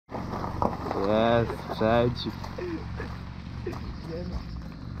Jest przeciw.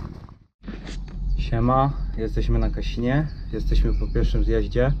 Siema, jesteśmy na Kasinie. Jesteśmy po pierwszym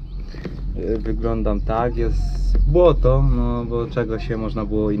zjeździe. Wyglądam tak, jest błoto, no bo czego się można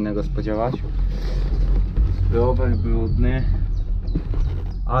było innego spodziewać. Rower brudny,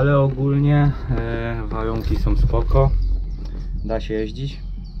 ale ogólnie warunki są spoko. Da się jeździć.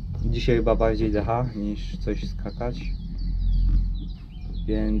 Dzisiaj chyba bardziej DH niż coś skakać.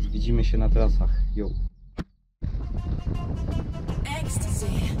 Więc widzimy się na trasach. Yo.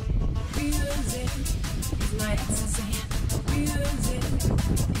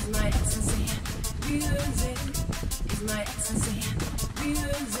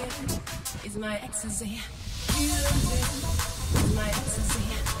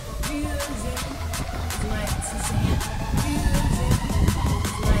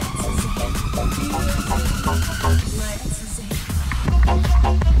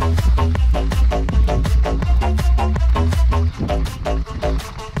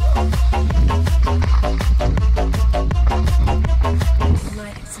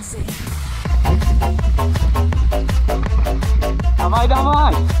 Dawaj,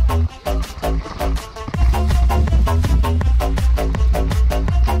 dawaj!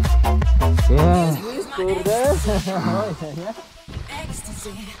 Jest, kurde!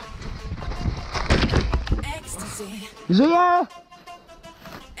 Żyje!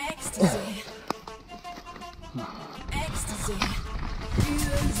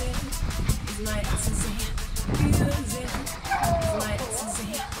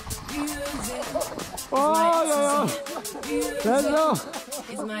 Ojojoj! Pedro!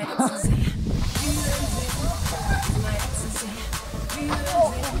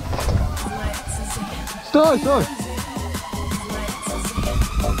 Stój, stój!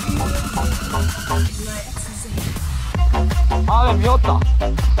 Ale miota!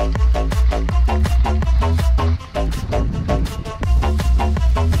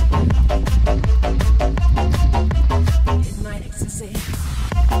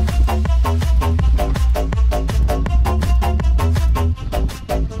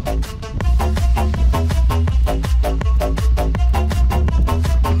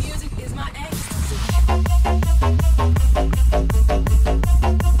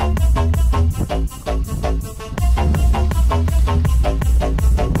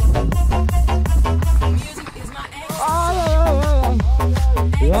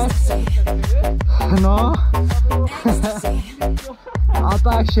 No, a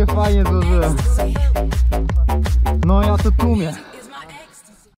tak się fajnie złożyłem. No ja to tłumię.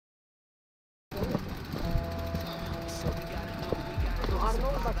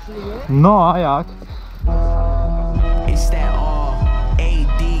 No a jak?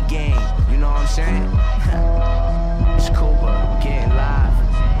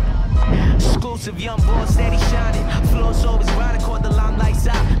 Exclusive young boy steady shining. Floors always grinding, caught the limelights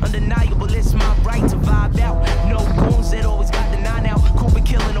out. Undeniable, it's my right to vibe out. No goons that always got the 9 out. Cooper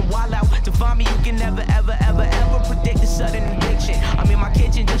killing a while out. To find me, you can never, ever, ever, ever predict a sudden addiction. I'm in my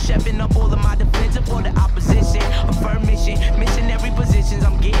kitchen, just chefing up all of my defensive for the opposition. A firm mission, missionary positions.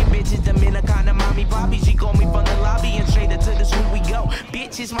 I'm getting bitches. The men are kind of mommy Bobby. She called me from the lobby and straight to the school we go.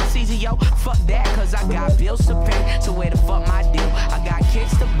 Bitch, it's my season, yo. Fuck that, cause I got bills to pay. So where the fuck my deal? I got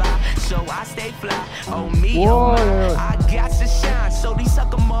kids to buy, so I stay fly. Oh me, oh my, I got to shine. So these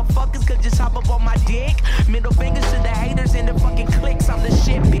sucker motherfuckers could just hop up on my dick. Middle fingers to the haters and the fucking clicks. I'm the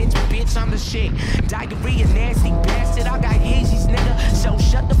shit, bitch, bitch, I'm the shit. Diarrhea, nasty bastard. I got Yeezys, nigga. So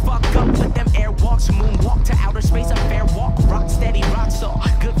shut the fuck up with them airwalks. Moonwalk to outer space, a fair walk. Rock steady, rock star.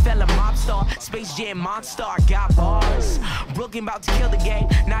 Good fella, mob star. Space Jam monster. Got bars. Brooklyn about to kill the game.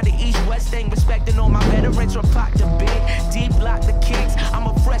 Now the East-West thing. Respecting all my veterans from pot to big. Deep block the kings. I'm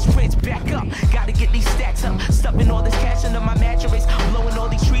a fresh prince, back up. Gotta get these stacks up. Stuffing all this cash under my mattress. Blowing all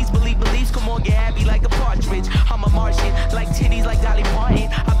these trees, believe beliefs. Come on, get happy like a partridge. I'm a Martian, like titties, like Dolly Parton.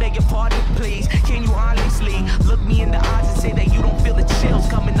 I beg your pardon, please. Can you honestly look me in the eyes and say that you don't feel the chills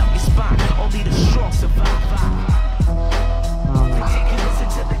coming up your spine? Only the strong survive. Ridiculous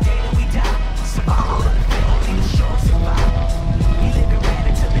until the day that we die. Survival of the fit, only the strong survive. We live and rap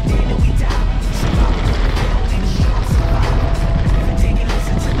until the day that we die. Survival of the fit, only the strong survive. Ridiculous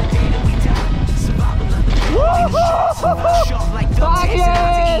until the day that we die. Survival of the fit, only the strong survive. Sharp like thugs,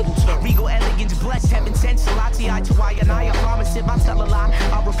 dancing eagles. Regal elegance, blessed, heaven sent. Salati, eye to eye, and I promise if I tell a lie,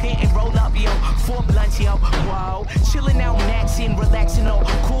 I'll repent and roll up, yo. 4 blunts, yo. Whoa, chilling out, maxing, relaxing, oh.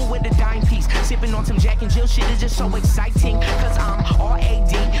 Cool with a dime piece. Sipping on some Jack and Jill shit is just so exciting. Cause I'm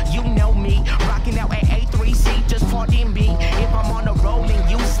R.A.D., you know me. Rocking out at A3C, just pardon me. If I'm on a roll and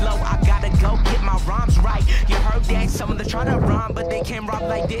you slow, I gotta go get my rhymes right. You heard that? Some of them try to rhyme, but they can't rhyme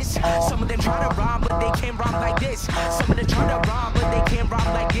like this. Some of them try to rhyme, but they can't rhyme like this. Some of them try to rhyme, but they can't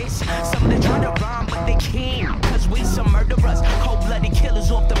rhyme like this. Some of them try to rhyme, but they can't. Cause we some murderers, cold-blooded killers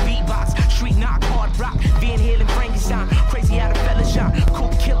off the beatbox. Street knock, hard rock, Van Halen, Frankenstein. Crazy how the fella shot. Cool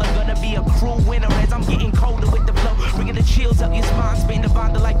killer, gonna be a cruel winner as I'm getting colder with the flow. Bringing the chills up your spine, spin the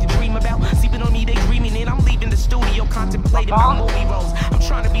bond like to dream about. Sleeping on me, they dreaming in. I'm leaving the studio, contemplating my movie roles. I'm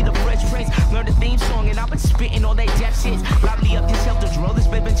trying to be the Fresh Prince. Learn the theme song and I've been spitting all that death shit. Lively up this help to drill this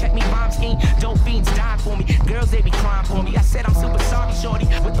baby, check me bomb scheme. Dope fiends dying for me, girls they be crying for me. I said I'm super sorry, shorty.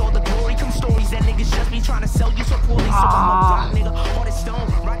 With all the glory come stories that niggas just be trying to sell you so poorly. So I'm a rock nigga, hard as stone,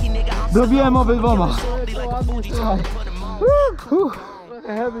 rocky nigga. I'm Zrobiłem obydwoma.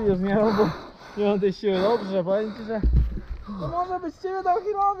 Trochę heavy już miał, bo nie mam tej siły. Dobrze, powiem ci, że to może być ciebie dał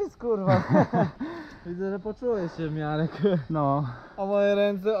Hirowic, kurwa. Widzę, że poczułeś się w miarę. No. A moje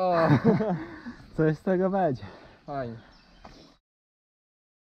ręce, o. Coś z tego będzie. Fajnie.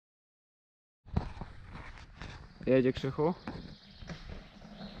 Jedzie Krzychu.